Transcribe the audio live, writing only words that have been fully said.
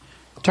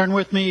Turn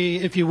with me,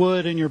 if you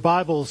would, in your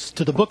Bibles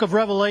to the book of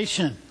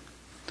Revelation,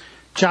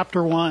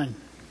 chapter 1.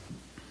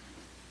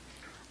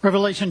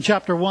 Revelation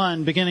chapter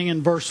 1, beginning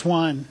in verse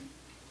 1.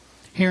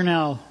 Hear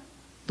now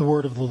the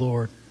word of the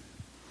Lord.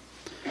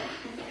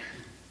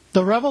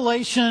 The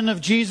revelation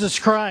of Jesus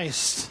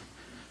Christ,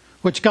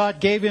 which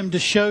God gave him to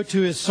show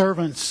to his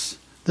servants,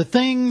 the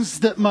things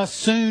that must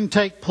soon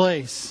take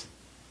place.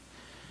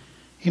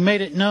 He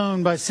made it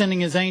known by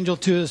sending his angel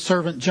to his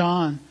servant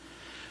John,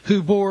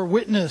 who bore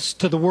witness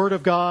to the word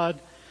of God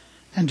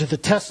and to the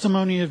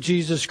testimony of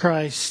Jesus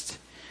Christ,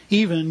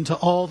 even to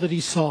all that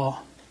he saw.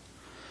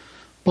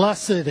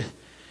 Blessed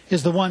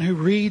is the one who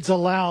reads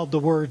aloud the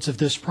words of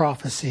this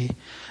prophecy,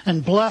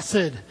 and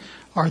blessed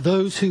are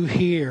those who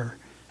hear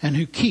and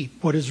who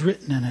keep what is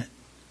written in it,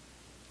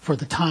 for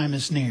the time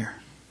is near.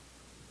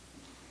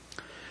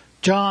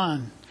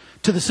 John,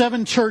 to the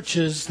 7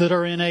 churches that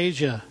are in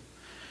Asia,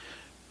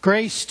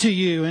 grace to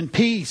you and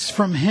peace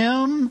from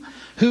him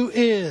who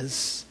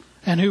is,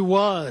 and who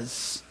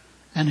was,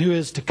 and who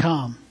is to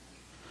come,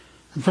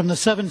 and from the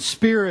 7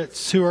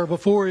 spirits who are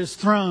before his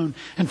throne,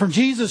 and from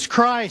Jesus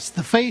Christ,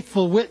 the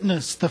faithful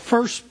witness, the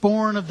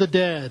firstborn of the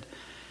dead,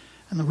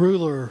 and the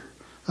ruler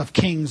of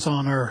kings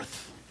on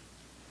earth.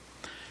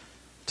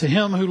 To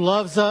him who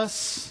loves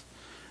us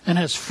and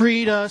has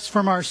freed us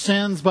from our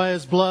sins by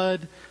his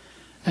blood,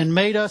 and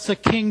made us a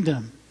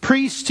kingdom,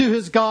 priests to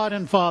his God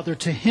and Father,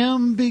 to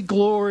him be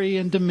glory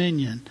and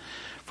dominion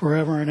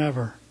forever and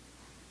ever.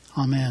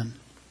 Amen.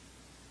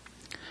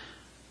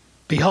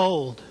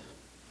 Behold,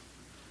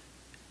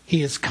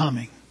 he is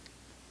coming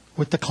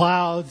with the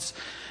clouds,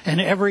 and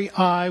every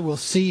eye will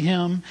see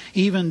him,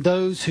 even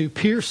those who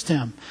pierced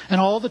him. And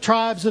all the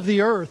tribes of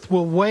the earth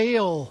will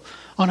wail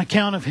on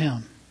account of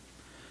him.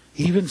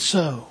 Even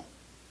so,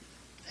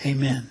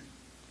 amen.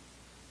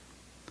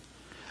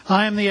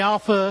 I am the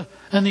Alpha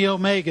and the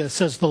Omega,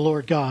 says the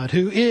Lord God,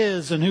 who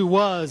is and who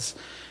was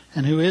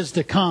and who is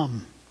to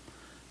come,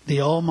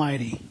 the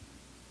Almighty.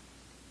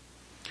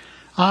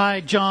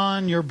 I,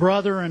 John, your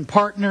brother and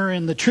partner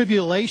in the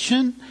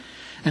tribulation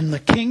and the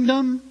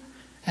kingdom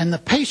and the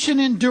patient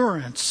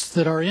endurance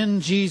that are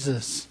in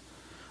Jesus,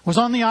 was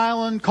on the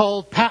island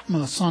called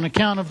Patmos on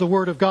account of the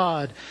word of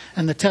God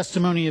and the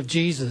testimony of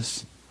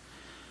Jesus.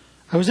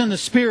 I was in the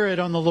Spirit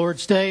on the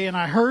Lord's day, and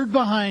I heard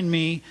behind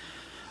me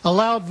a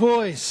loud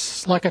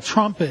voice like a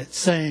trumpet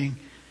saying,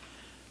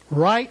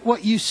 "Write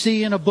what you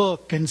see in a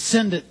book and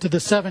send it to the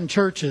 7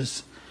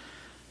 churches,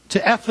 to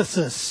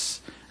Ephesus,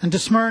 and to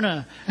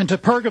Smyrna, and to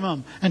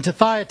Pergamum, and to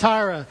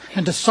Thyatira,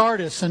 and to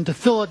Sardis, and to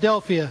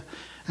Philadelphia,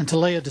 and to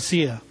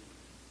Laodicea."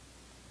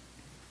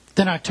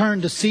 Then I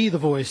turned to see the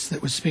voice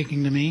that was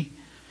speaking to me.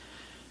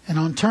 And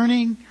on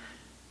turning,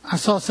 I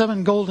saw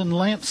 7 golden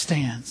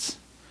lampstands.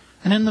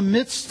 And in the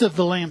midst of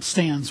the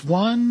lampstands,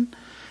 one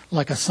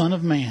like a son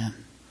of man,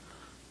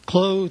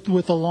 clothed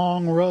with a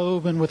long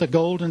robe and with a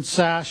golden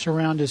sash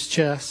around his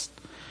chest.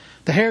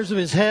 The hairs of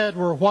his head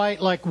were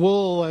white like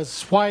wool,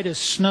 as white as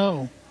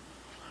snow.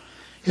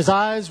 His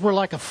eyes were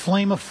like a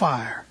flame of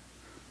fire.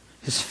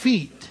 His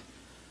feet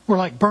were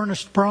like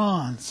burnished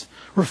bronze,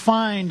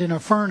 refined in a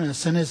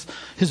furnace. And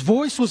his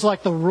voice was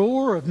like the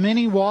roar of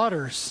many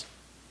waters.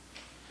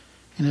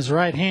 In his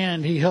right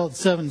hand he held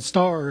 7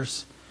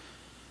 stars.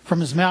 From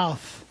his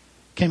mouth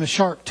came a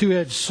sharp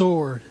 2-edged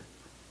sword.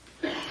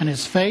 And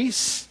his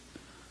face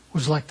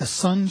was like the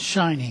sun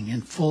shining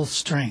in full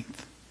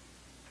strength.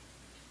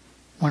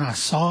 When I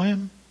saw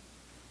him,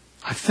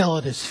 I fell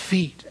at his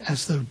feet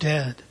as though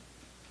dead.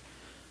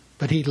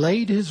 But he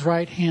laid his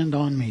right hand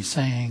on me,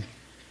 saying,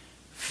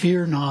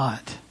 "Fear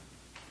not.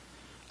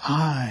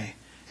 I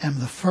am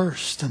the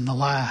first and the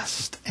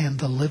last and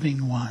the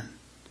living one.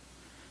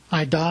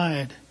 I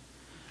died,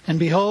 and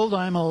behold,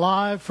 I am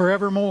alive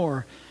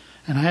forevermore,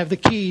 and I have the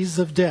keys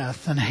of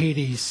death and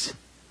Hades.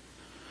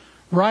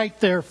 Write,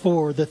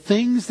 therefore, the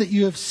things that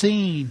you have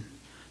seen,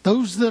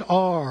 those that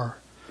are,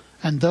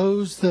 and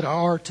those that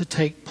are to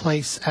take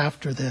place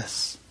after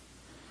this.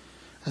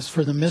 As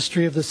for the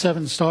mystery of the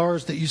 7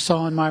 stars that you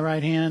saw in my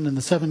right hand and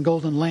the 7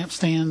 golden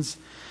lampstands,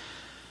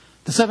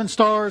 the 7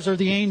 stars are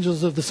the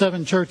angels of the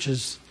 7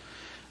 churches,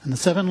 and the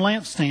 7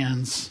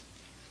 lampstands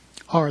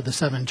are the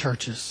 7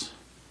 churches."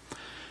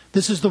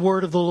 This is the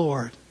word of the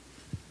Lord.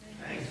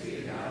 Thanks be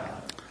to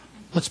God.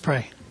 Let's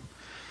pray.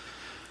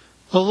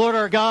 O Lord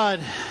our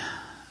God,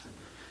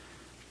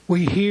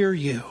 we hear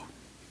you.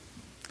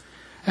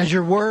 As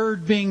your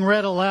word being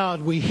read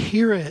aloud, we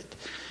hear it.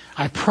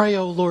 I pray,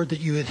 O Lord,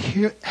 that you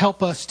would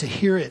help us to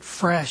hear it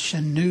fresh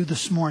and new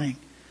this morning.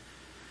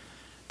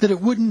 That it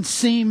wouldn't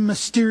seem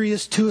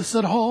mysterious to us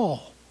at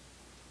all.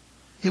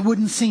 It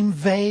wouldn't seem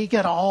vague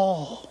at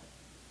all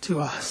to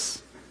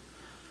us.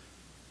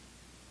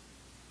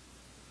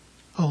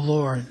 O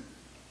Lord,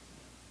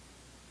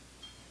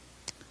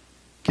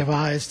 give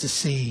eyes to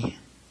see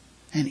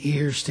and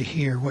ears to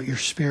hear what your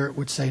Spirit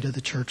would say to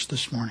the church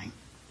this morning.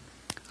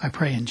 I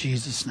pray in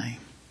Jesus' name.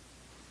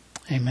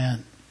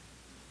 Amen.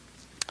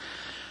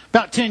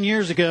 About 10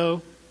 years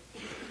ago,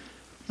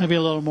 maybe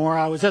a little more.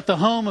 I was at the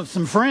home of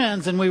some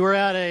friends, and we were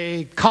at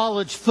a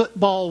college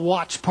football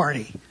watch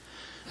party.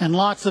 And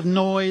lots of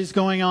noise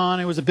going on.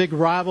 It was a big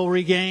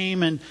rivalry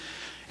game, and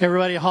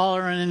everybody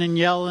hollering and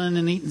yelling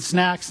and eating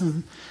snacks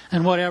and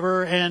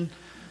whatever. And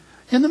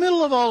in the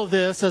middle of all of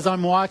this, as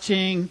I'm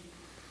watching,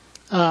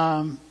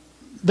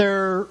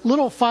 their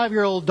little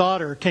 5-year-old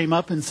daughter came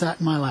up and sat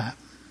in my lap.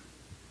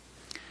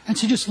 And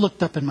she just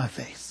looked up in my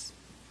face.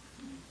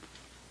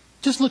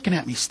 Just looking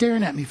at me,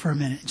 staring at me for a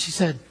minute. And she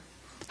said,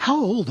 "How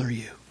old are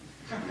you?"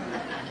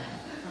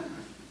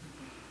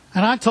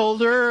 And I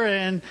told her,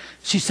 and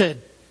she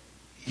said,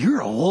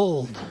 "You're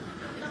old.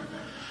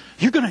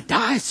 You're going to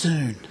die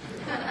soon."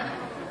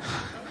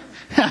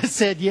 I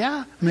said,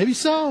 "Yeah, maybe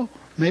so.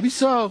 Maybe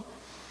so."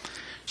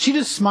 She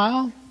just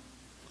smiled,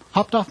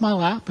 hopped off my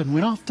lap, and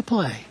went off to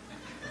play.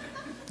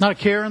 Not a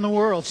care in the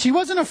world. She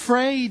wasn't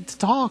afraid to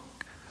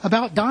talk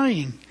about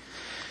dying.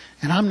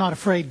 And I'm not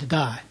afraid to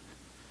die.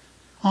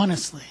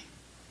 Honestly.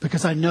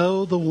 Because I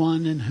know the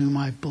one in whom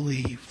I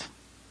believed.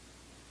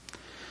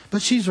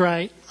 But she's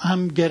right.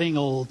 I'm getting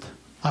old.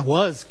 I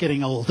was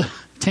getting old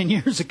 10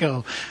 years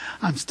ago.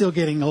 I'm still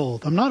getting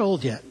old. I'm not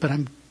old yet, but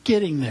I'm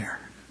getting there.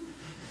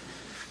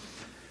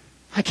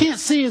 I can't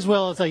see as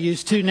well as I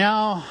used to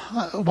now.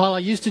 While I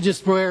used to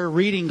just wear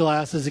reading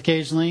glasses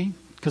occasionally,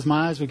 because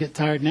my eyes would get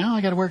tired, now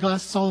I got to wear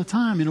glasses all the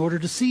time in order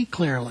to see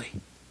clearly.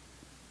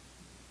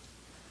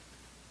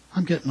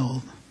 I'm getting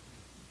old.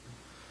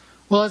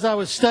 Well, as I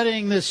was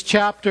studying this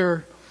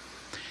chapter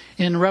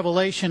in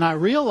Revelation, I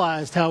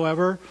realized,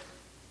 however,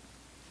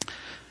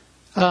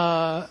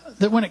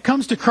 that when it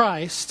comes to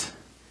Christ,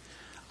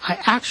 I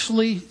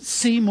actually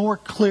see more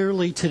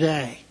clearly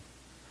today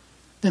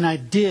than I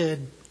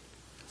did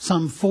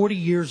some 40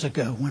 years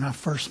ago when I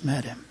first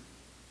met him.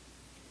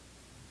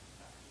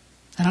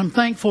 And I'm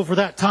thankful for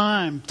that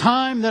time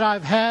that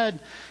I've had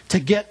to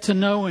get to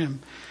know him,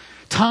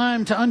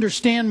 time to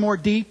understand more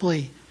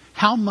deeply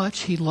how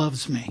much he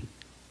loves me,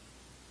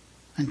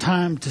 and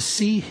time to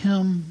see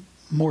him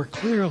more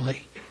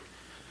clearly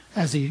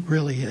as he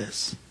really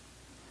is.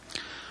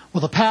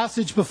 Well, the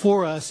passage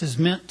before us is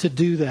meant to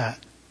do that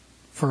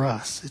for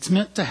us. It's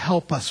meant to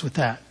help us with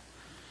that,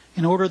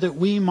 in order that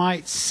we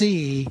might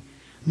see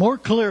more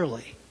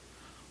clearly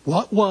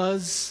what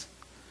was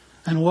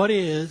and what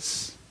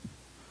is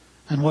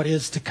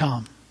to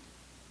come.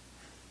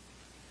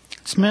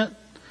 It's meant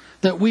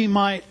that we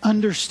might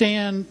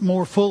understand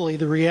more fully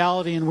the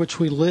reality in which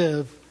we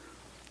live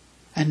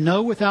and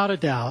know without a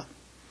doubt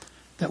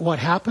that what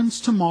happens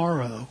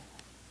tomorrow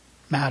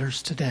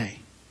matters today.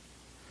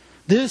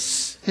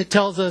 This, it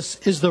tells us,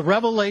 is the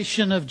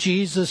revelation of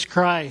Jesus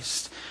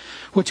Christ,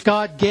 which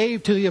God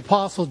gave to the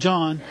Apostle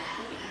John.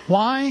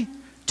 Why?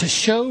 To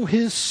show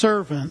his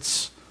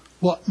servants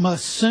what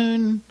must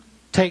soon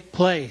take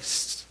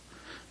place.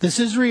 This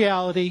is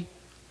reality,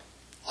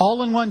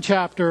 all in one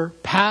chapter,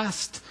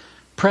 past,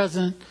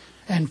 present,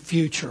 and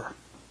future,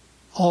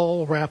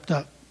 all wrapped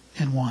up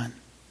in one.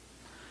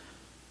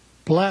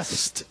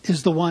 Blessed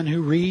is the one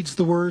who reads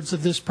the words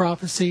of this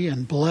prophecy,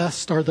 and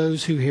blessed are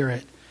those who hear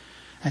it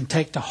and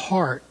take to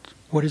heart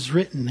what is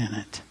written in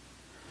it.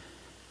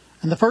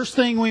 And the first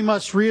thing we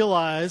must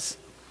realize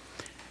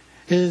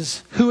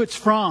is who it's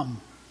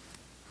from.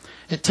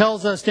 It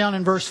tells us down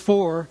in verse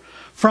 4,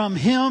 from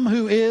him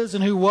who is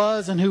and who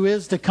was and who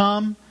is to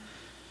come,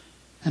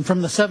 and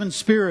from the 7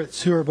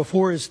 spirits who are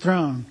before his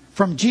throne,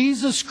 from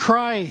Jesus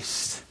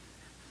Christ,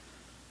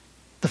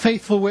 the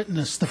faithful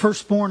witness, the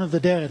firstborn of the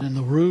dead, and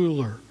the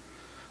ruler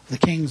of the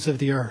kings of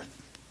the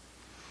earth.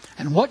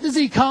 And what does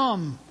he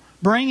come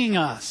bringing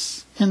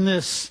us in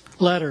this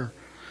letter,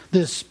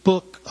 this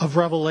book of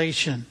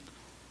Revelation?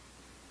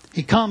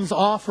 He comes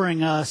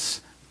offering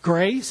us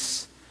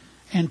grace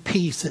and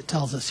peace, it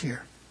tells us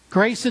here.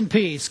 Grace and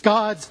peace,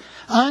 God's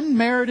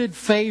unmerited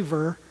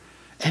favor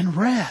and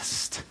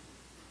rest.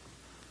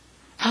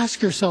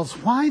 Ask yourselves,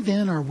 why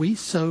then are we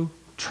so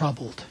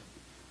troubled?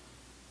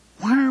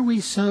 Why are we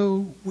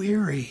so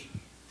weary?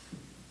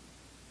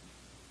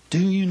 Do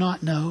you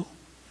not know?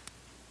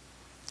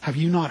 Have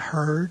you not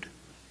heard?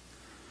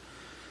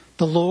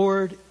 The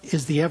Lord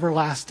is the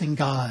everlasting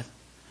God,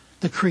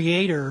 the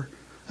creator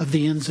of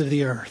the ends of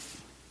the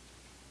earth.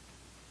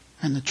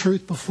 And the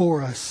truth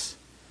before us,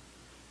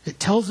 it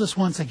tells us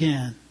once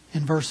again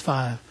in verse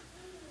 5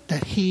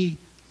 that he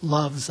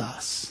loves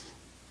us.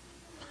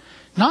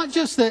 Not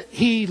just that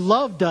he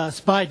loved us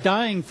by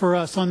dying for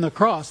us on the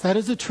cross. That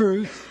is the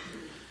truth.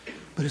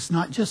 But it's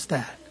not just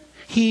that.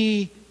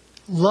 He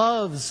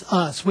loves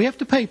us. We have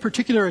to pay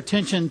particular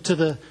attention to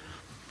the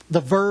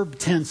verb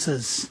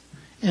tenses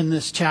in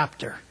this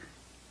chapter.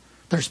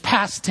 There's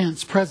past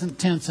tense, present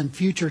tense, and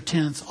future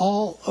tense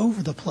all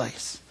over the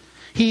place.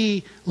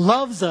 He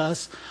loves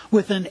us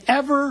with an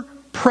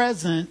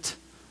ever-present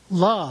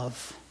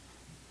love.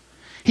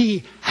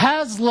 He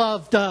has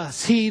loved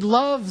us. He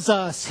loves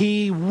us.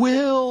 He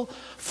will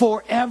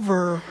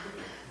forever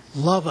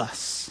love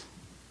us.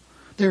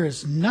 There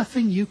is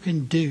nothing you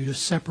can do to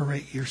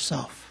separate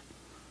yourself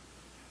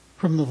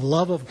from the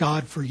love of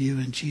God for you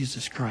in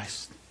Jesus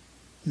Christ.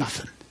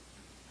 Nothing.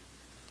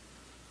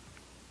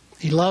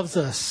 He loves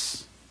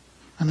us.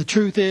 And the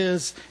truth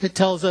is, it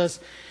tells us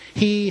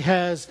He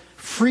has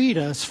freed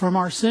us from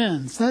our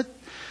sins.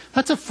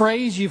 That's a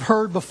phrase you've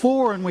heard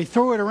before, and we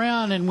throw it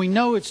around and we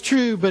know it's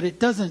true, but it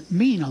doesn't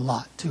mean a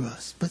lot to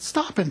us. But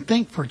stop and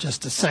think for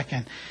just a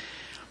second.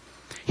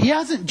 He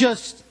hasn't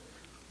just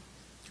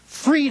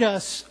freed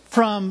us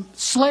from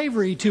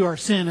slavery to our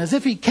sin, as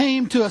if He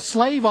came to a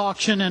slave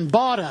auction and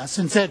bought us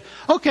and said,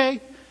 okay,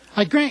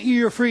 I grant you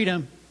your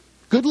freedom.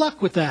 Good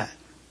luck with that.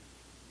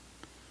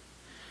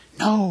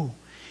 No,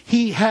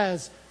 He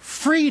has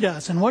freed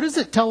us. And what does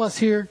it tell us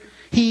here?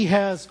 He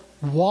has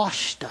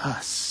washed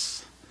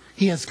us.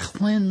 He has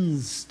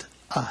cleansed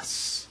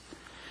us.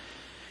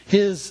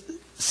 His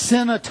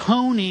sin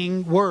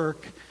atoning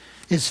work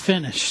is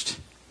finished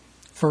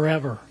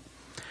forever.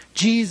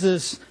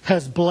 Jesus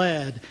has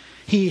bled.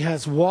 He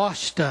has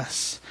washed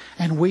us.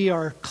 And we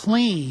are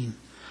clean,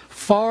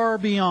 far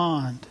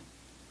beyond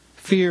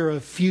fear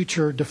of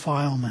future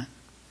defilement.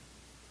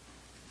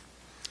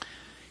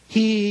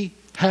 He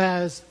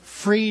has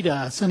freed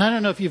us. And I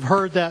don't know if you've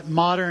heard that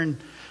modern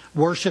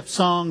worship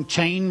song,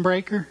 Chain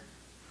Breaker.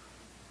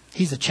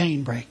 He's a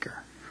chain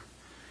breaker.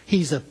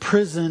 He's a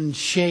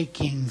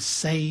prison-shaking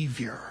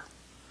Savior.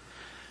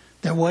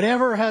 That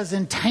whatever has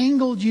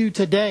entangled you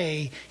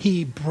today,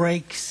 He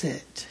breaks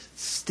it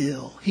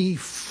still. He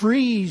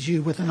frees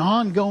you with an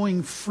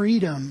ongoing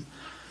freedom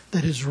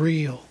that is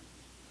real.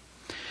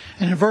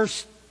 And in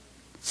verse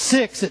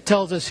 6, it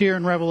tells us here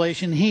in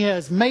Revelation, He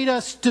has made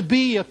us to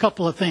be a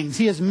couple of things.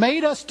 He has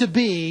made us to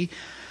be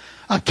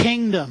a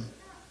kingdom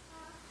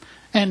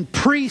and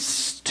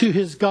priests to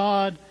His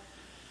God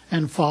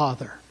and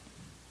Father.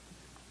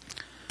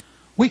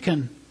 We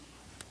can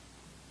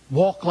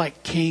walk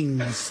like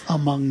kings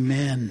among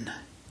men,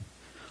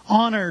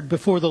 honored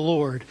before the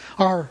Lord.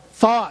 Our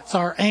thoughts,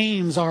 our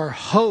aims, our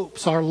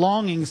hopes, our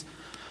longings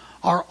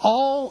are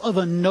all of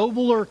a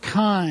nobler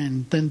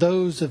kind than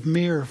those of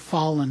mere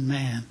fallen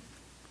man.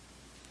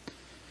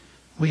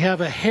 We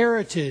have a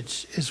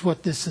heritage, is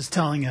what this is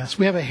telling us.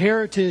 We have a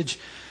heritage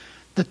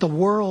that the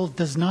world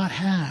does not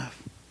have.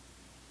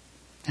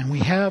 And we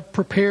have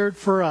prepared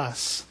for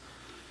us,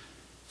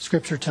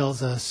 Scripture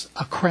tells us,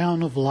 a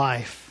crown of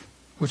life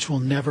which will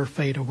never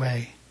fade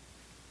away.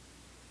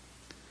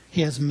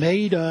 He has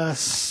made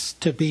us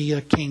to be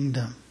a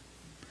kingdom.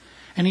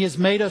 And He has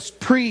made us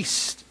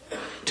priests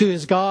to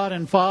His God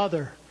and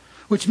Father.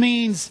 Which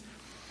means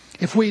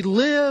if we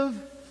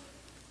live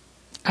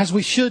as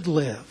we should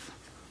live,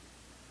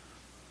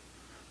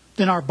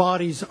 then our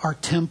bodies are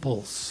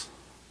temples.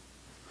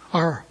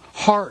 Our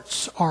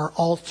hearts are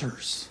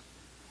altars.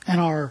 And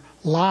our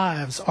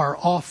lives are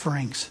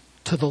offerings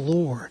to the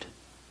Lord.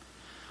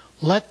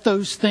 Let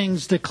those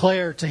things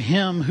declare to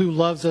Him who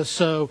loves us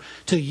so,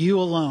 to you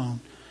alone,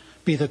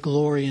 be the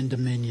glory and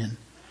dominion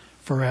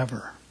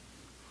forever.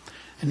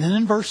 And then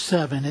in verse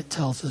 7 it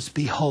tells us,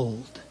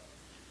 behold,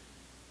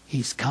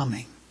 He's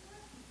coming.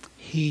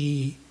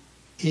 He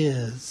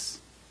is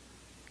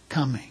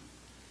coming.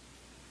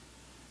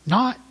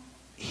 Not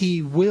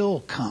He will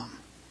come,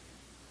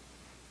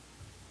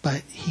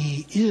 but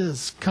He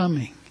is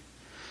coming.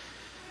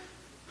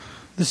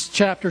 This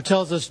chapter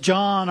tells us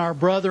John, our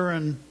brother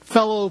and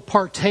fellow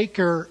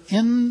partaker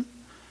in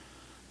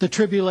the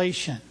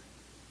tribulation.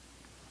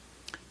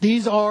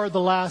 These are the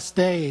last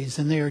days,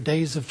 and they are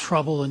days of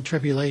trouble and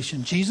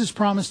tribulation. Jesus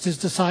promised His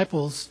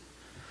disciples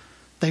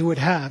they would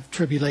have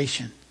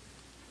tribulation,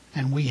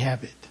 and we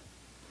have it.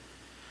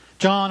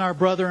 John, our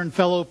brother and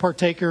fellow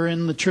partaker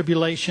in the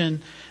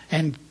tribulation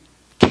and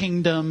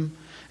kingdom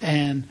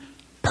and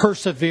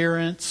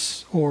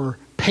perseverance or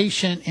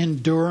patient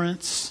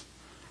endurance,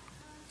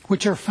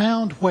 which are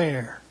found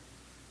where?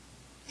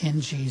 In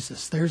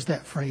Jesus. There's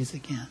that phrase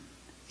again.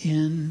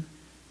 In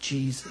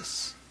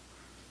Jesus.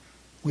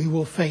 We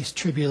will face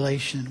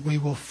tribulation. We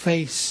will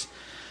face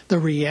the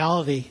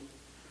reality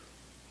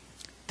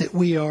that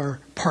we are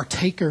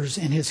partakers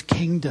in His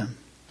kingdom.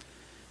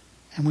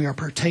 And we are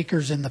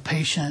partakers in the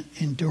patient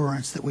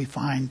endurance that we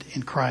find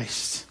in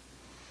Christ.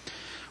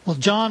 Well,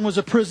 John was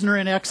a prisoner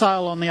in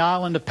exile on the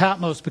island of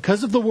Patmos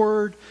because of the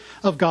Word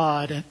of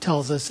God, it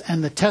tells us,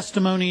 and the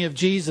testimony of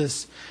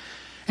Jesus.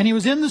 And he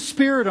was in the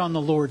Spirit on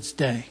the Lord's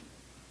day.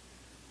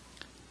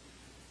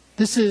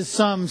 This is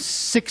some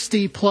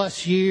 60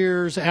 plus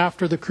years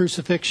after the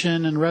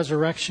crucifixion and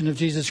resurrection of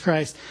Jesus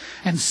Christ.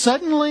 And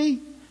suddenly,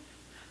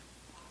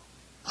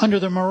 under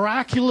the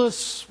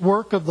miraculous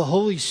work of the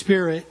Holy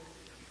Spirit,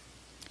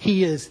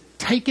 he is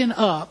taken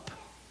up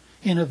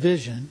in a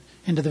vision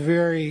into the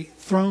very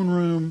throne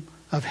room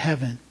of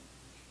heaven.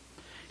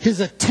 His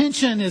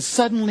attention is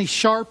suddenly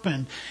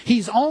sharpened.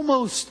 He's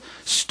almost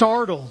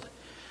startled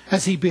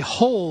as he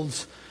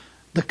beholds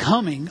the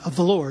coming of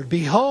the Lord.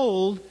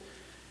 Behold,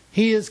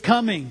 He is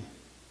coming.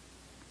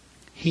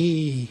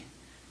 He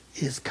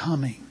is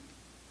coming.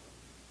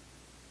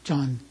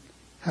 John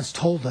has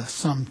told us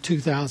some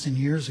 2,000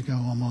 years ago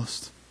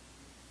almost.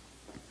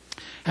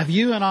 Have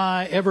you and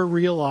I ever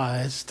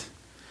realized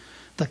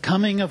the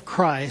coming of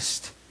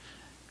Christ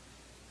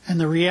and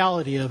the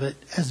reality of it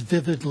as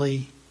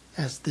vividly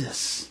as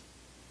this?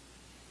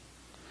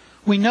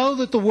 We know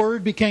that the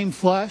Word became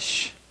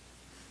flesh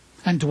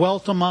and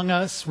dwelt among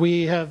us.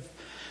 We have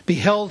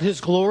beheld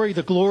His glory,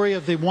 the glory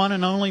of the one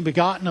and only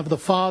begotten of the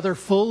Father,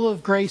 full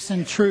of grace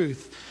and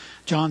truth,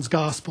 John's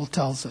Gospel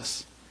tells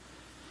us.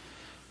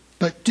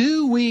 But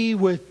do we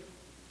with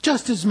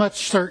just as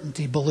much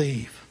certainty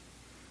believe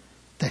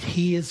that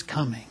He is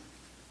coming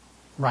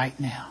right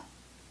now?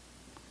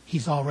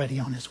 He's already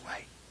on His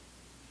way.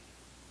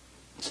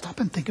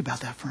 Stop and think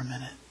about that for a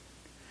minute.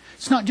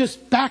 It's not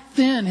just back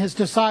then His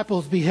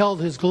disciples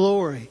beheld His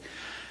glory.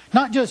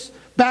 Not just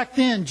back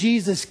then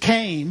Jesus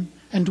came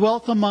and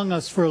dwelt among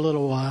us for a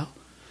little while.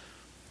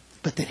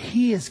 But that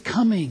He is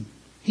coming.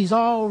 He's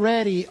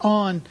already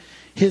on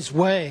His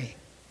way.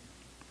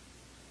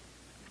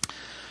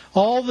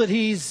 All that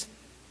He's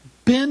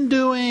been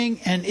doing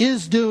and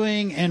is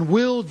doing and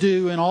will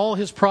do in all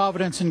His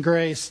providence and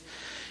grace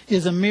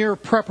is a mere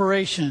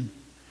preparation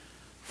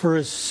for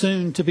His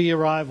soon-to-be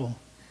arrival.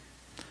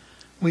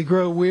 We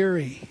grow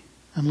weary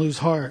and lose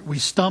heart. We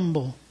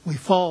stumble, we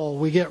fall,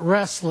 we get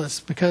restless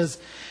because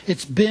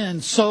it's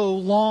been so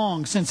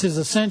long since His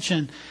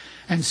ascension,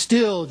 and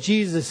still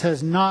Jesus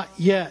has not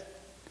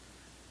yet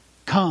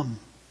come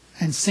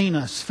and seen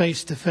us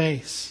face to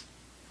face.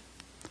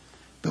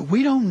 But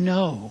we don't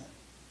know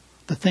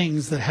the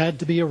things that had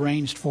to be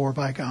arranged for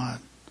by God.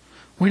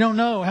 We don't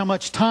know how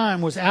much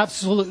time was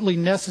absolutely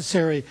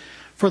necessary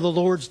for the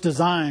Lord's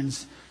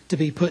designs to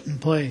be put in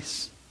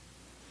place.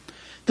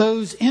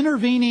 Those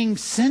intervening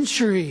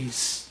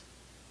centuries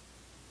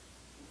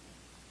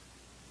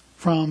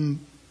from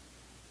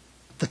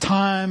the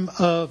time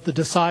of the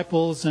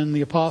disciples and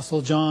the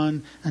Apostle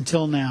John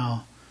until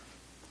now,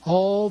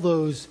 all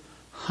those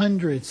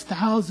hundreds,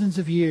 thousands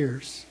of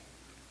years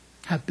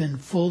have been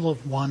full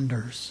of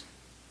wonders.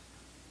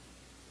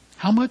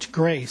 How much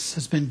grace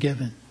has been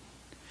given?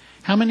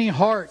 How many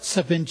hearts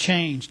have been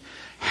changed?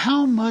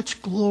 How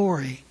much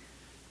glory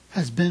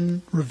has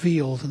been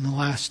revealed in the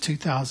last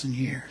 2,000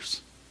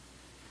 years?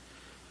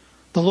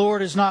 The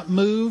Lord is not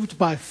moved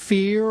by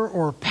fear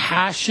or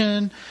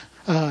passion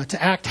to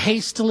act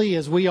hastily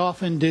as we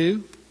often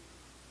do.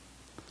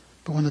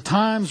 But when the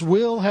times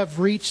will have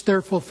reached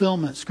their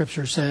fulfillment,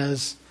 Scripture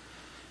says,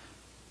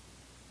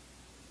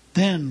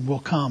 then will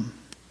come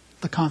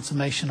the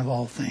consummation of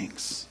all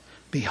things.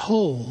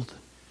 Behold,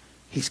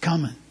 He's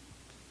coming.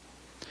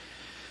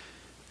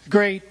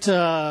 Great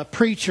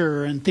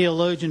preacher and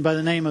theologian by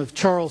the name of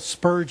Charles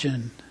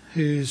Spurgeon,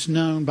 who's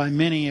known by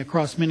many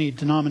across many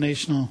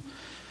denominational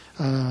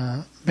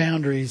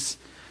boundaries,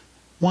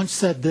 once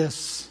said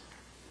this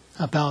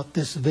about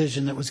this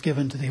vision that was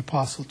given to the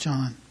Apostle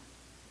John.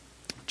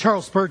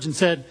 Charles Spurgeon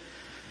said,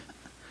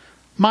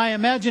 "My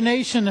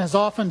imagination has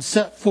often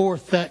set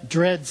forth that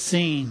dread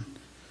scene,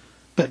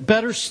 but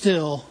better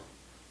still,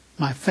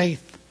 my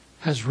faith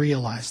has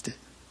realized it.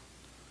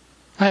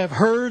 I have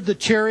heard the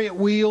chariot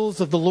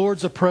wheels of the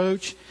Lord's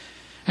approach,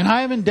 and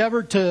I have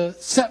endeavored to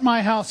set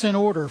my house in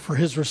order for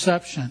His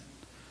reception.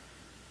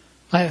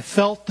 I have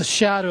felt the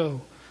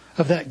shadow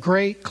of that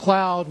great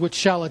cloud which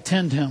shall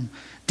attend Him,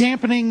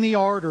 dampening the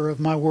ardor of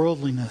my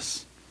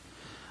worldliness.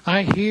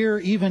 I hear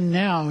even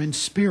now in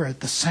spirit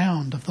the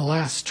sound of the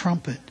last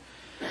trumpet,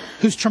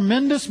 whose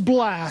tremendous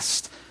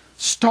blast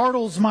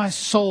startles my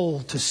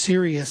soul to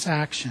serious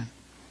action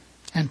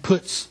and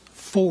puts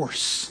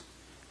force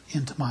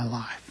into my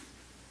life."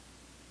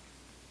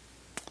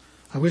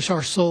 I wish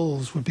our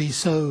souls would be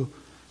so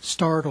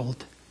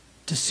startled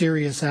to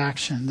serious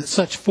action, that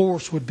such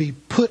force would be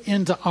put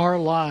into our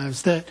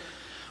lives, that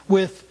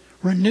with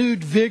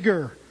renewed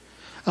vigor,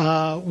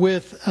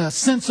 with a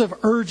sense of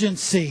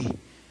urgency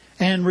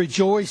and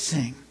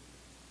rejoicing,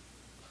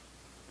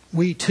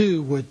 we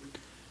too would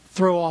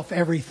throw off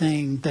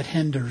everything that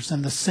hinders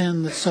and the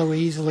sin that so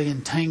easily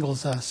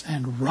entangles us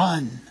and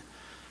run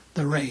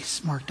the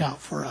race marked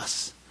out for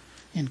us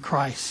in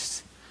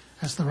Christ,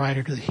 as the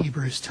writer to the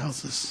Hebrews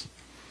tells us.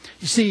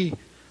 You see,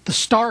 the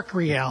stark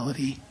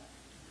reality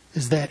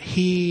is that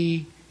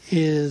He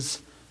is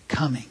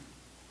coming,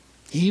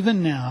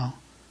 even now,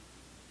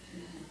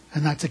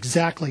 and that's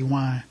exactly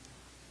why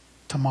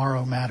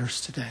tomorrow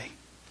matters today.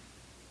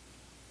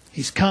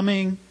 He's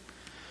coming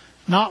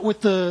not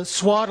with the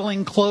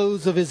swaddling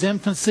clothes of His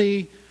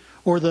infancy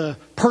or the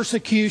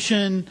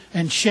persecution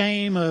and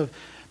shame of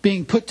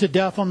being put to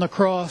death on the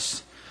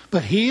cross,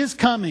 but He is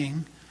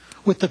coming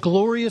with the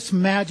glorious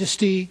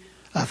majesty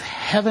of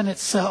heaven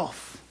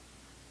itself.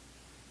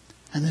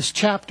 And this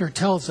chapter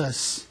tells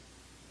us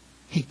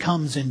He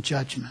comes in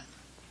judgment.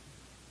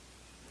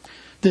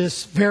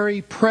 This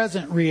very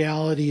present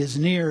reality is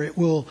near. It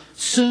will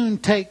soon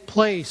take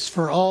place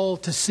for all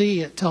to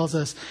see, it tells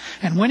us.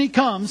 And when He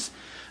comes,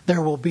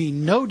 there will be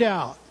no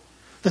doubt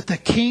that the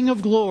King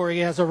of glory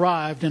has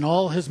arrived in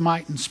all His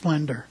might and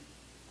splendor.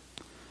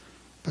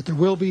 But there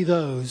will be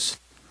those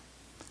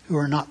who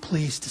are not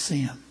pleased to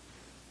see Him.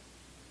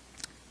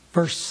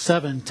 Verse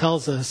 7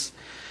 tells us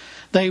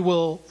they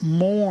will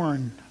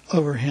mourn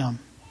over Him.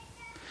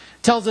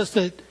 It tells us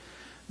that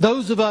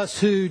those of us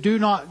who do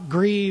not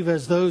grieve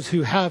as those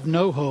who have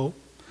no hope,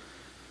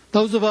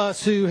 Those of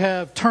us who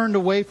have turned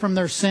away from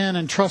their sin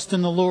and trust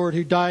in the Lord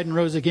who died and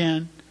rose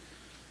again,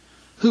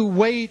 who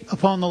wait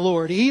upon the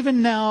Lord,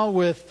 even now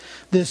with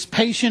this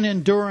patient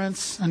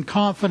endurance and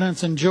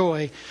confidence and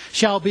joy,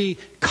 shall be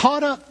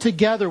caught up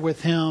together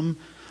with Him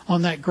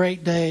on that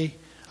great day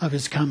of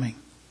His coming.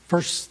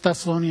 1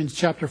 Thessalonians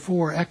chapter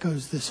 4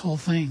 echoes this whole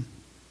thing.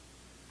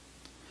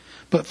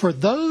 But for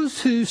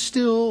those who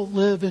still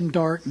live in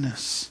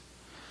darkness,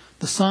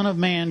 the Son of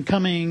Man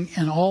coming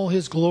in all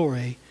His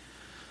glory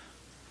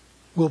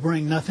will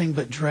bring nothing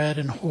but dread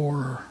and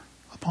horror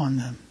upon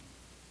them.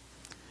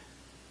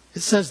 It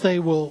says they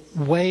will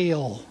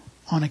wail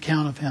on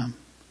account of Him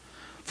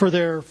for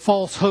their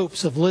false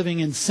hopes of living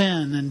in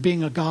sin and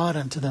being a god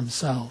unto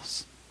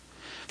themselves,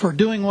 for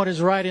doing what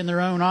is right in their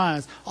own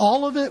eyes.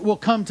 All of it will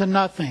come to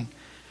nothing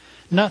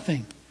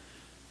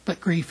but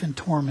grief and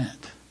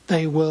torment.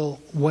 They will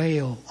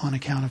wail on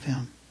account of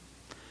Him.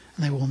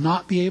 And they will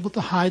not be able to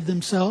hide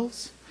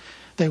themselves.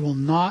 They will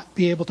not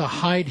be able to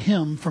hide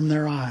Him from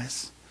their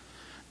eyes.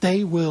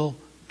 They will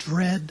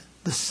dread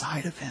the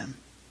sight of Him.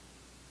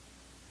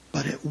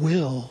 But it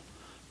will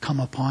come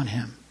upon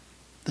Him,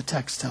 the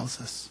text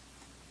tells us.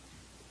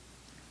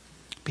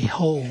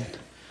 Behold,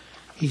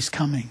 He's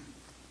coming.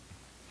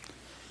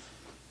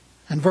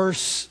 And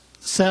verse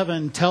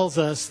 7 tells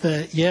us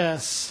that,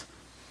 yes,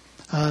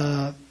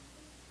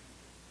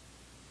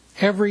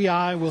 every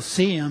eye will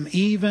see Him,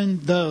 even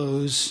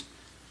those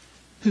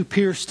who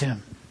pierced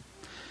Him.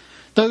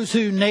 Those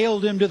who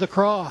nailed Him to the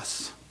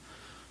cross.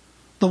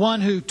 The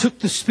one who took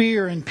the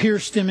spear and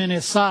pierced Him in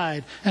His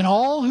side. And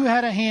all who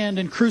had a hand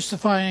in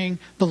crucifying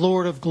the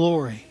Lord of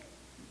glory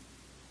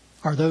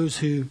are those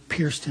who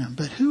pierced Him.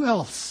 But who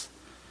else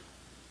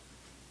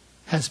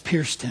has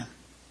pierced Him?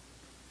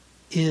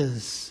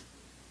 Is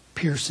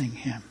piercing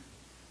Him?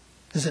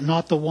 Is it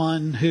not the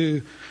one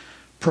who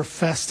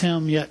professed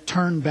Him yet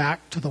turned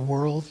back to the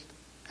world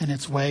and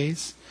its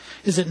ways?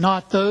 Is it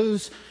not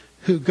those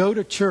who go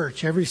to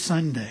church every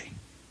Sunday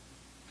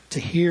to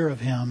hear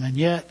of Him and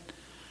yet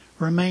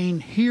remain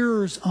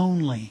hearers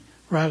only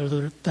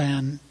rather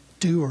than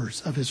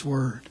doers of His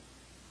word?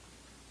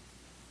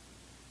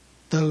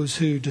 Those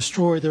who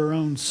destroy their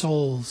own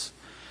souls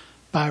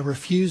by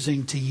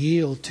refusing to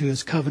yield to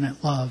His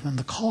covenant love and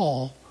the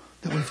call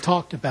that we've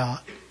talked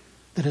about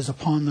that is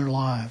upon their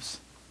lives.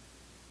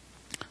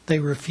 They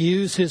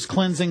refuse His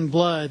cleansing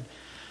blood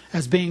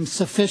as being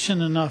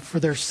sufficient enough for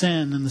their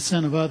sin and the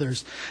sin of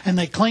others. And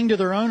they cling to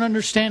their own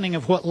understanding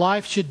of what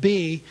life should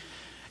be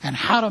and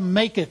how to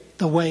make it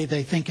the way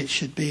they think it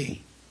should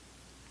be.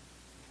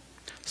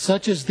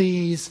 Such as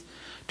these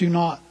do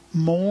not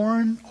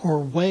mourn or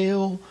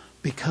wail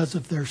because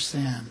of their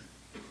sin,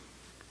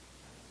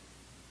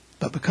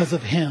 but because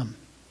of Him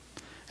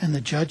and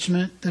the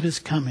judgment that is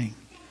coming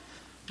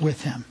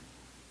with Him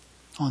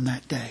on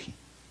that day.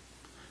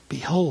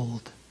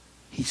 Behold,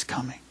 He's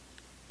coming.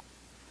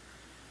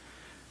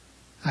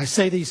 I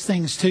say these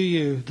things to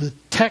you. The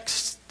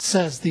text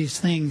says these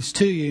things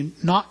to you,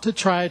 not to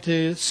try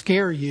to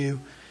scare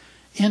you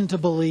into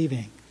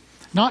believing.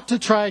 Not to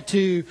try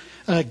to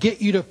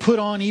get you to put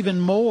on even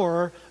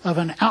more of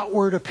an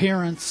outward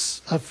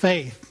appearance of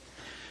faith.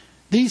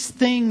 These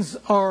things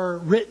are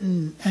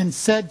written and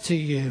said to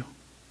you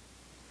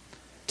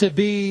to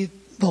be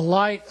the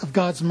light of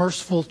God's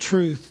merciful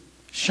truth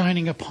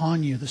shining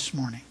upon you this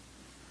morning.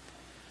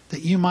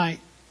 That you might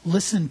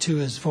listen to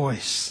His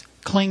voice,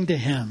 cling to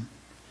Him,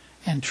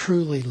 and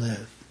truly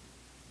live.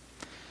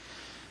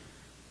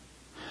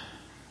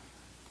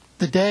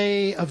 The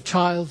day of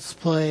child's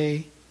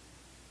play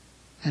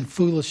and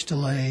foolish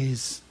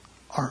delays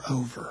are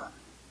over.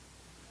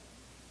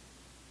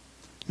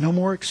 No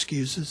more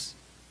excuses.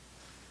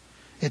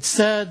 It's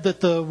said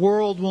that the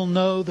world will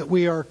know that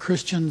we are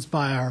Christians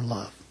by our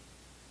love.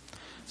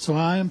 So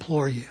I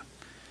implore you,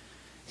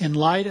 in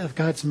light of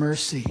God's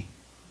mercy,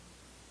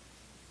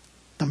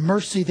 the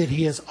mercy that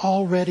He has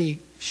already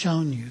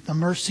shown you, the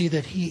mercy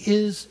that He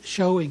is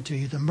showing to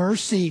you, the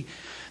mercy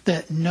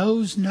that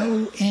knows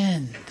no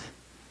end,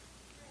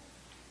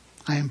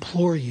 I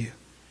implore you,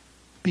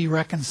 be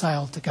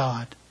reconciled to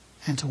God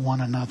and to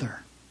one another,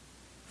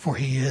 for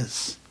He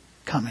is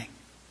coming.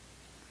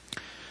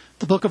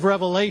 The book of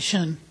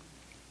Revelation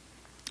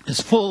is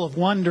full of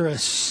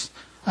wondrous,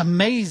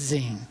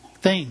 amazing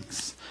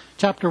things.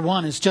 Chapter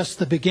 1 is just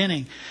the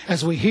beginning.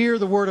 As we hear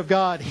the Word of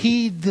God,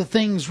 heed the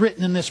things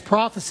written in this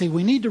prophecy.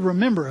 We need to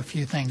remember a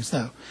few things,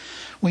 though.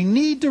 We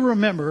need to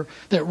remember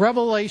that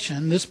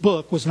Revelation, this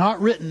book, was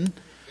not written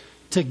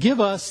to give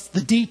us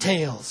the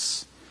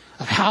details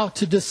of how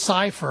to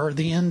decipher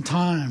the end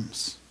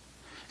times.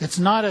 It's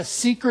not a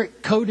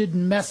secret coded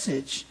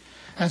message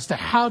as to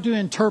how to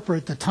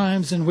interpret the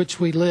times in which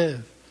we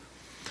live.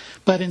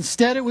 But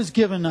instead it was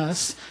given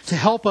us to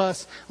help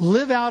us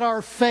live out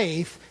our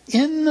faith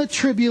in the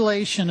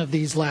tribulation of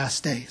these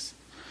last days.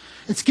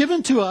 It's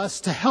given to us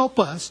to help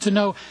us to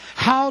know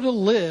how to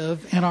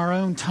live in our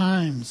own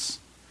times.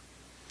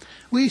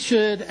 We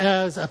should,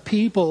 as a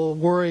people,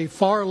 worry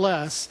far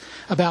less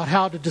about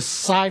how to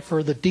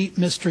decipher the deep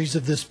mysteries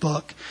of this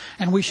book,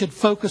 and we should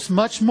focus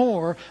much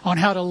more on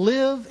how to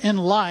live in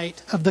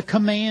light of the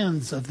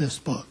commands of this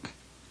book.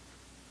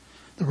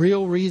 The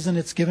real reason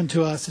it's given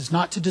to us is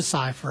not to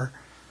decipher,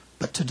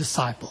 but to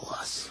disciple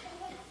us.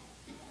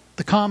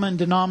 The common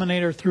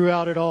denominator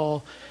throughout it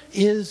all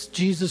is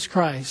Jesus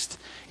Christ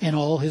in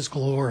all his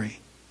glory.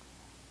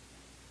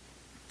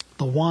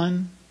 The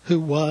one who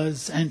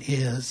was and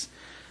is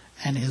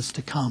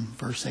to come,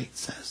 verse 8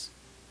 says.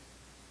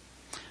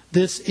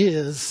 This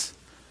is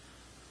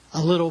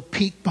a little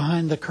peek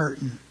behind the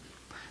curtain.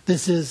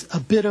 This is a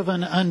bit of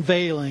an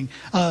unveiling,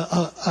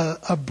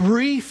 a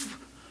brief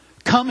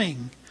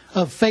coming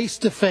of face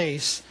to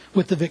face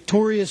with the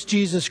victorious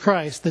Jesus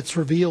Christ that's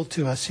revealed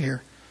to us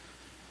here.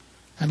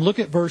 And look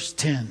at verse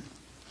 10.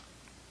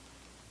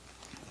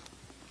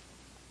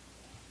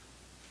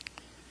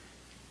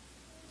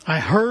 I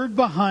heard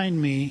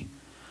behind me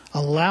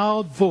a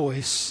loud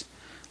voice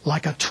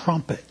like a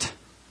trumpet.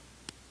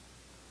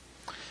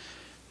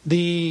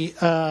 The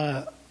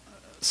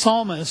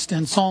psalmist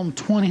in Psalm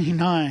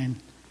 29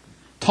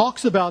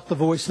 talks about the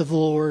voice of the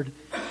Lord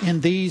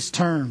in these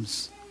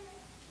terms.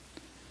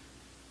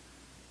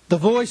 The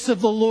voice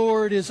of the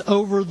Lord is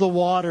over the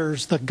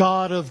waters. The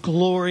God of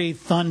glory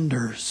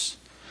thunders.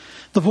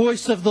 The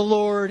voice of the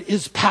Lord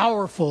is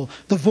powerful.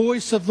 The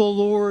voice of the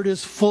Lord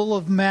is full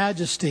of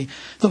majesty.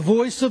 The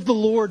voice of the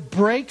Lord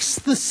breaks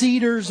the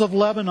cedars of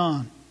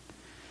Lebanon.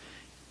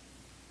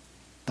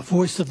 The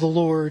voice of the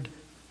Lord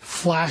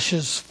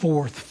flashes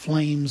forth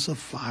flames of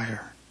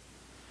fire.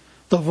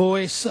 The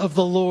voice of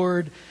the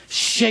Lord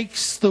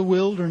shakes the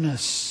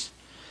wilderness.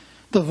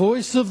 The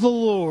voice of the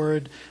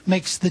Lord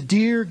makes the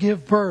deer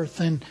give birth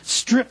and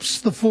strips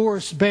the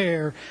forest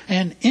bare.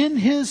 And in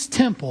his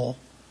temple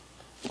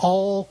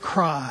all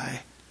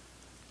cry,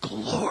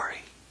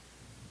 glory.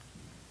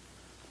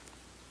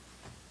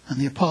 And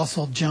the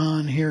Apostle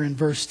John here in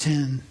verse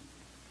 10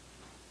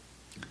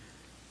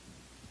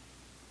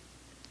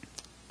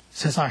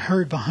 says, I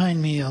heard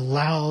behind me a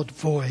loud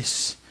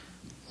voice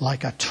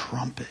like a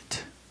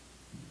trumpet.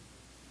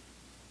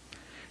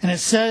 And it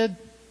said,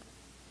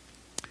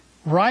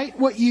 write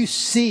what you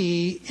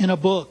see in a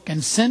book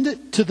and send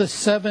it to the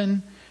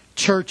 7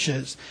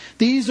 churches.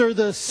 These are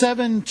the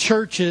 7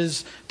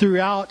 churches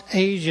throughout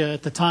Asia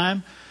at the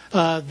time.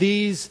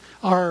 These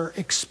are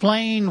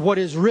explain what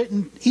is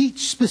written,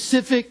 each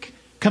specific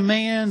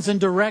commands and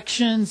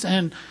directions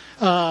and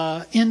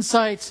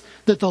insights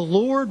that the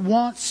Lord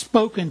wants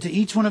spoken to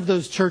each one of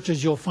those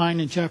churches you'll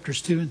find in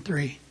chapters 2 and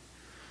 3.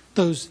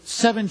 Those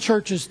 7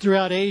 churches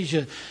throughout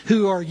Asia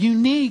who are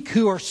unique,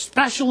 who are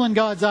special in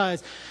God's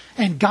eyes.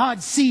 And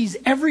God sees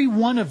every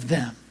one of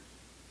them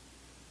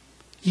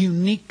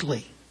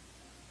uniquely,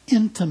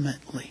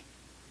 intimately.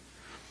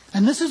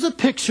 And this is a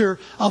picture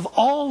of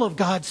all of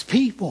God's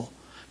people.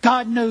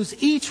 God knows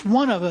each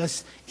one of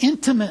us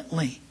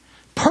intimately,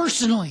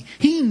 personally.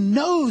 He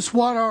knows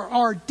what are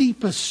our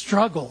deepest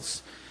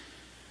struggles.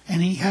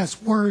 And He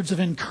has words of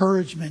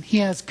encouragement. He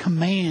has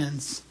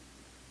commands.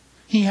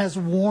 He has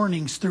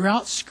warnings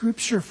throughout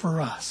Scripture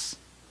for us.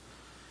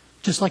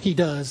 Just like He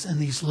does in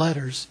these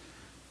letters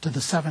to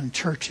the 7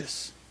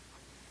 churches.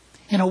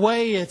 In a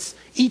way, it's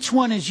each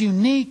one is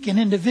unique and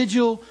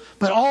individual,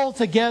 but all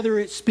together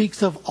it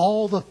speaks of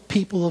all the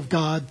people of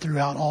God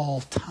throughout all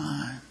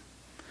time.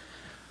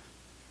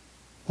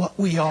 What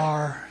we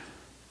are,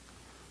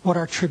 what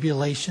our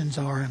tribulations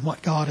are, and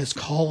what God is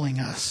calling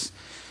us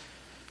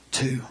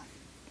to.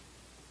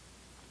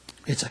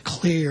 It's a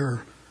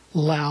clear,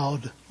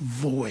 loud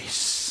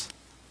voice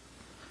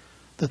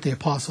that the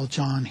Apostle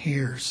John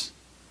hears.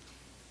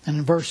 And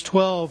in verse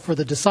 12, for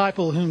the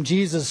disciple whom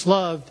Jesus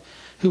loved,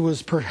 who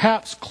was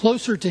perhaps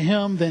closer to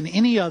Him than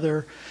any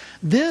other,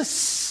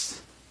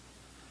 this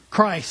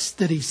Christ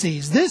that he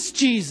sees, this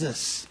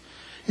Jesus,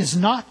 is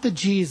not the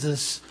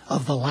Jesus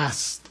of the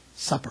Last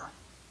Supper.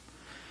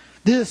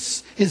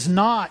 This is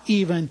not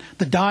even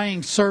the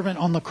dying servant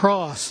on the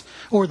cross,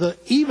 or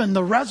even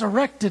the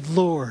resurrected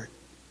Lord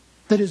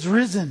that is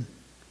risen.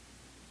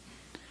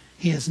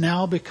 He has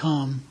now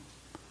become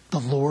the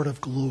Lord of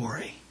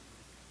glory.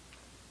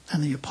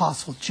 And the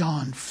Apostle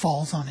John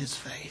falls on his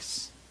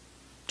face,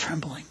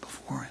 trembling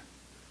before Him.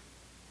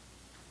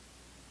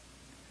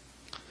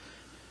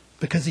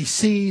 Because he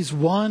sees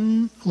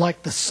one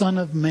like the Son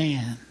of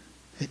Man,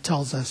 it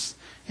tells us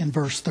in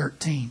verse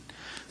 13.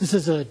 This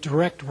is a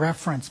direct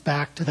reference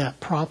back to that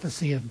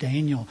prophecy of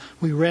Daniel.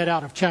 We read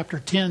out of chapter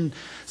 10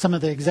 some of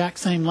the exact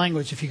same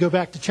language. If you go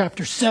back to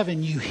chapter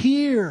 7, you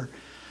hear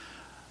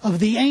of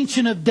the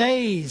Ancient of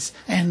Days,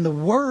 and the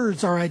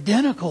words are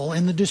identical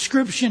in the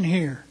description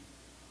here.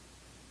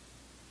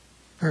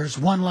 There's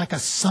one like a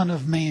Son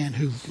of Man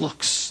who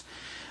looks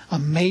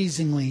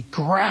amazingly,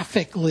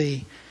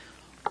 graphically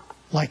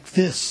like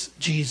this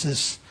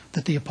Jesus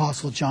that the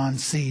Apostle John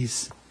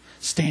sees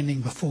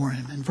standing before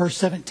him. And verse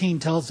 17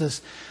 tells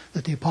us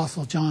that the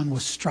Apostle John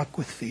was struck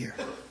with fear.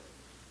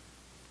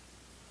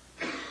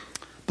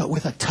 But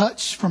with a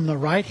touch from the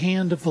right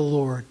hand of the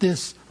Lord,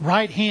 this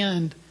right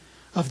hand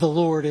of the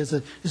Lord is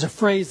a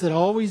phrase that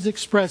always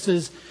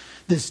expresses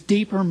this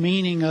deeper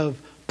meaning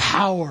of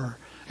power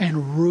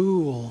and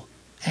rule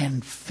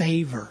and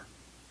favor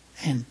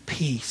and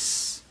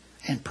peace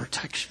and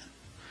protection.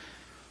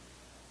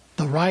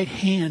 The right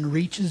hand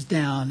reaches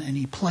down and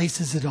he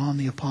places it on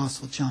the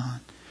Apostle John,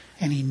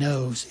 and he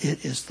knows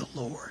it is the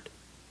Lord.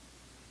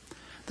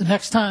 The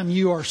next time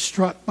you are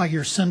struck by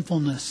your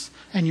sinfulness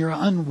and your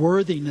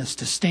unworthiness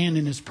to stand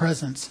in his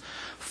presence,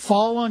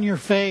 fall on your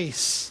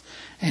face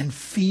and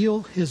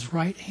feel his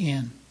right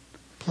hand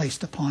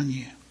placed upon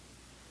you.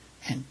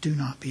 And do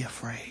not be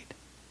afraid.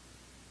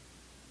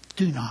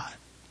 Do not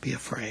be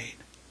afraid.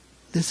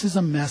 This is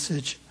a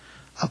message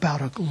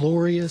about a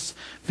glorious,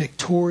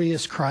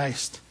 victorious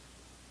Christ.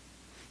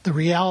 The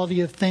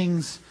reality of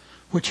things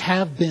which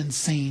have been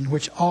seen,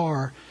 which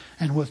are,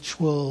 and which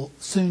will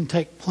soon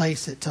take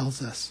place, it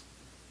tells us.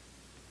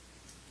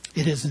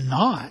 It is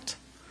not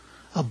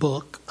a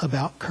book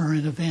about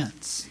current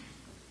events.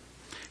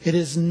 It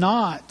is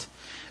not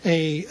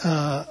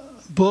a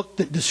book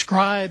that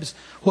describes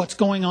what's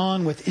going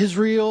on with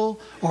Israel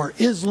or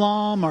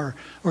Islam or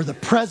the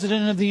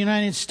President of the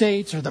United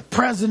States or the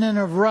President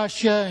of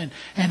Russia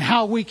and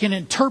how we can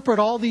interpret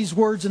all these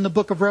words in the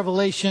book of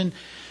Revelation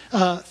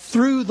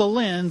through the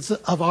lens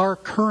of our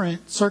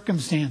current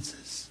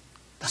circumstances.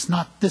 That's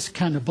not this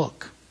kind of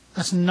book.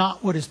 That's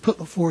not what is put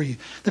before you.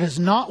 That is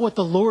not what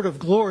the Lord of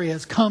glory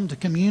has come to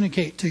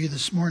communicate to you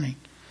this morning.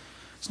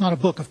 It's not a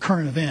book of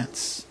current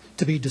events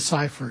to be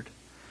deciphered.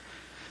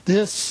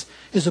 This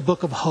is a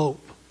book of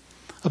hope.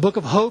 A book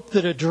of hope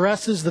that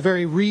addresses the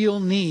very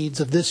real needs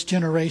of this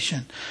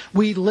generation.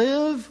 We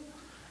live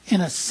in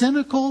a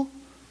cynical,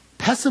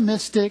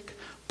 pessimistic,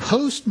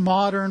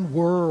 postmodern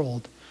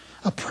world.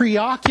 A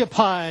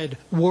preoccupied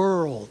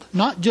world.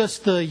 Not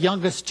just the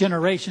youngest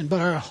generation, but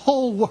our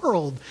whole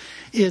world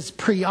is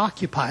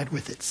preoccupied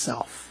with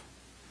itself.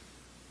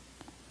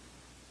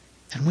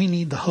 And we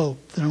need the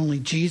hope that only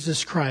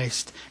Jesus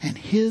Christ and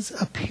his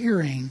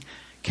appearing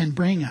can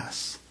bring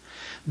us.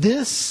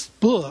 This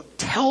book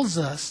tells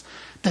us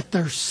that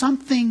there's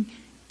something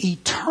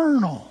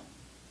eternal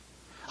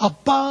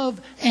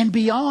above and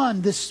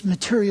beyond this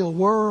material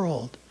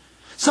world.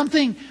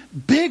 Something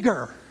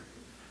bigger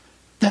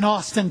than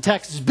Austin,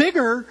 Texas.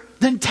 Bigger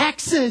than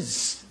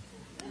Texas.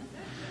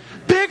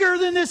 Bigger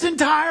than this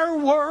entire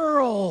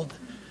world.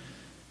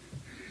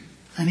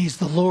 And he's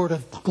the Lord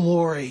of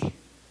glory.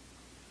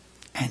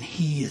 And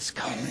he is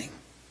coming.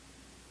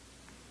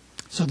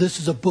 So this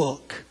is a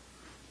book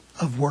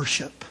of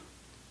worship.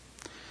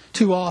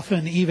 Too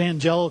often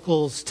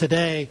evangelicals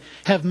today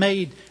have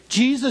made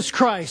Jesus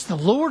Christ, the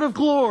Lord of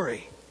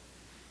glory,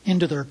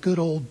 into their good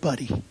old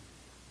buddy.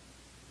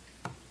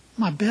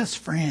 My best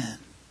friend.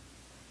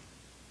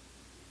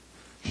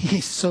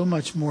 He's so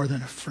much more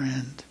than a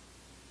friend.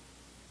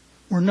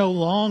 We're no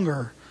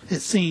longer, it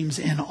seems,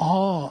 in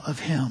awe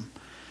of him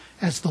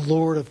as the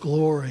Lord of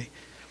glory.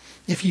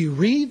 If you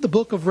read the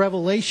book of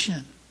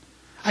Revelation,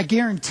 I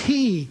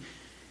guarantee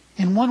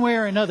in one way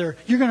or another,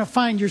 you're going to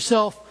find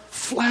yourself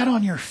flat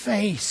on your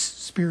face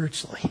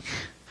spiritually,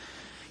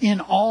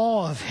 in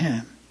awe of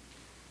him.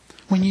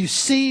 When you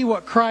see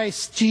what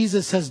Christ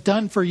Jesus has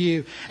done for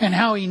you and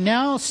how he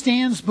now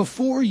stands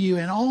before you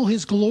and all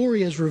his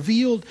glory is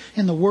revealed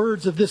in the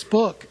words of this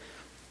book,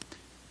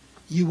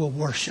 you will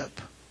worship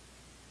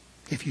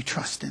if you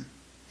trust him,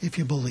 if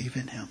you believe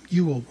in him.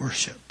 You will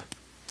worship.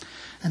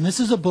 And this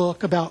is a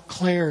book about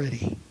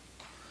clarity,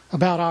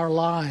 about our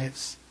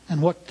lives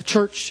and what the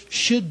church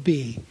should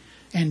be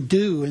and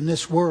do in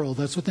this world.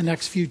 That's what the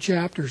next few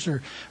chapters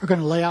are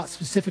going to lay out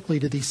specifically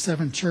to these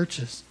 7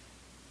 churches.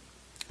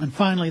 And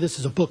finally, this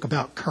is a book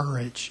about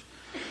courage.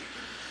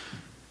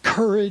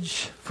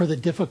 Courage for the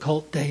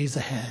difficult days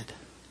ahead.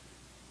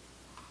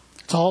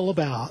 It's all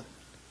about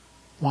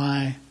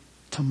why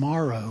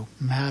tomorrow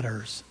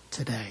matters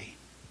today.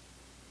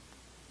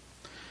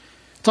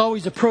 It's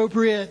always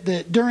appropriate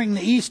that during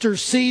the Easter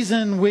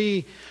season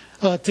we,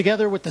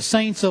 together with the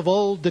saints of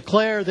old,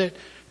 declare that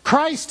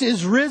Christ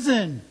is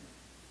risen,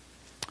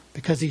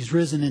 because he's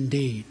risen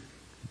indeed.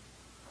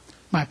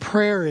 My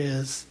prayer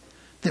is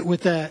that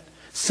with that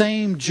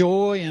same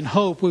joy and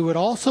hope, we would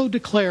also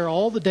declare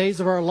all the days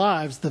of our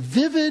lives the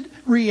vivid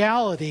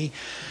reality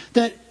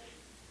that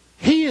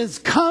he is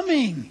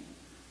coming.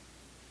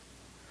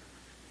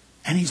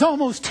 And he's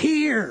almost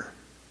here.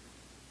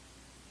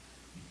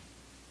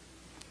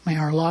 May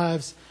our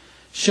lives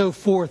show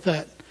forth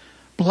that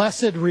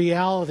blessed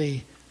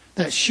reality,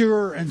 that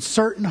sure and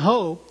certain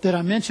hope that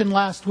I mentioned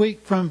last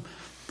week from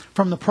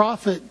the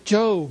prophet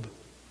Job,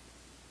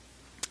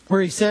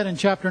 where he said in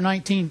chapter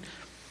 19,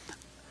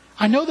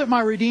 I know that my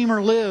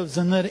Redeemer lives,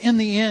 and that in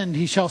the end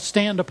he shall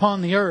stand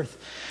upon the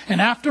earth. And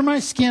after my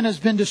skin has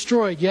been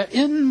destroyed, yet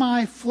in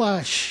my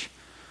flesh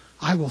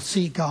I will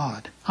see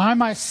God. I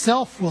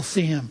myself will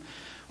see him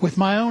with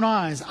my own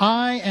eyes,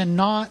 I and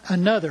not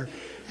another.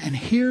 And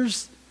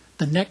here's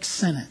the next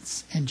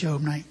sentence in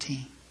Job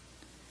 19.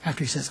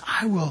 After he says,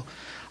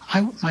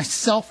 I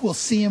myself will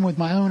see him with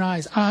my own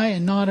eyes, I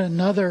and not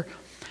another.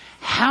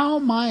 How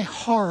my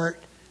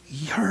heart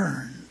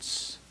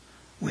yearns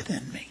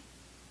within me.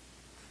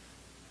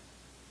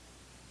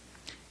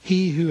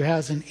 He who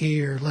has an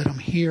ear, let him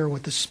hear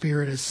what the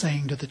Spirit is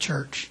saying to the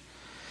church.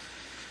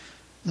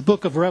 The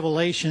book of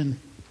Revelation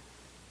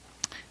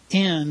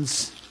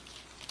ends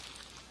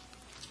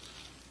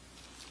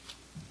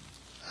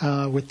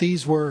with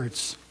these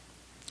words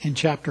in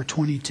chapter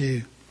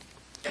 22.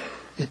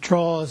 It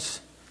draws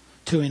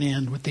to an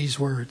end with these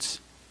words.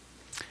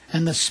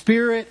 And the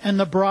Spirit and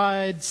the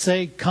bride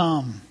say,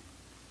 Come.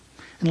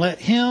 And let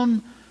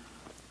him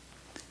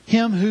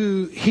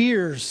who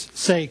hears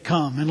say,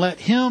 Come. And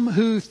let him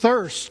who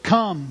thirsts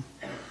come.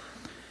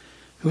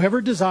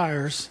 Whoever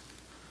desires,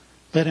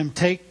 let him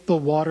take the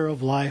water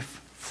of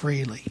life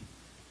freely.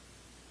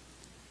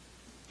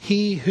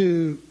 He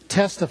who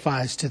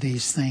testifies to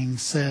these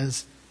things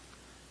says,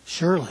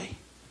 Surely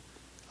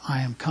I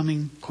am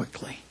coming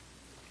quickly.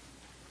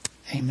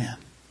 Amen.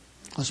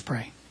 Let's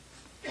pray.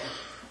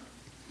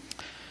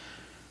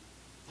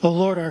 O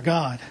Lord our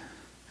God,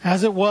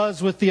 as it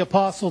was with the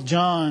Apostle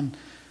John,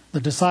 the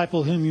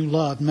disciple whom you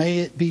loved, may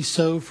it be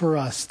so for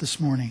us this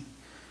morning.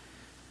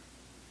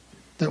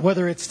 That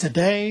whether it's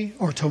today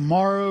or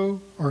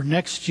tomorrow or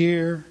next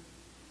year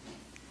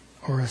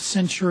or a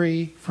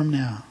century from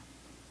now,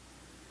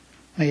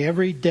 may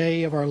every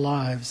day of our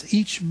lives,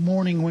 each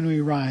morning when we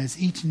rise,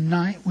 each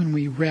night when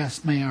we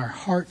rest, may our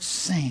hearts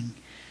sing,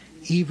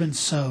 even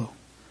so,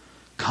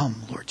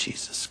 come, Lord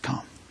Jesus,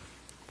 come.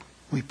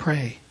 We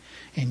pray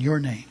in your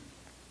name.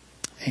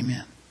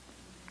 Amen.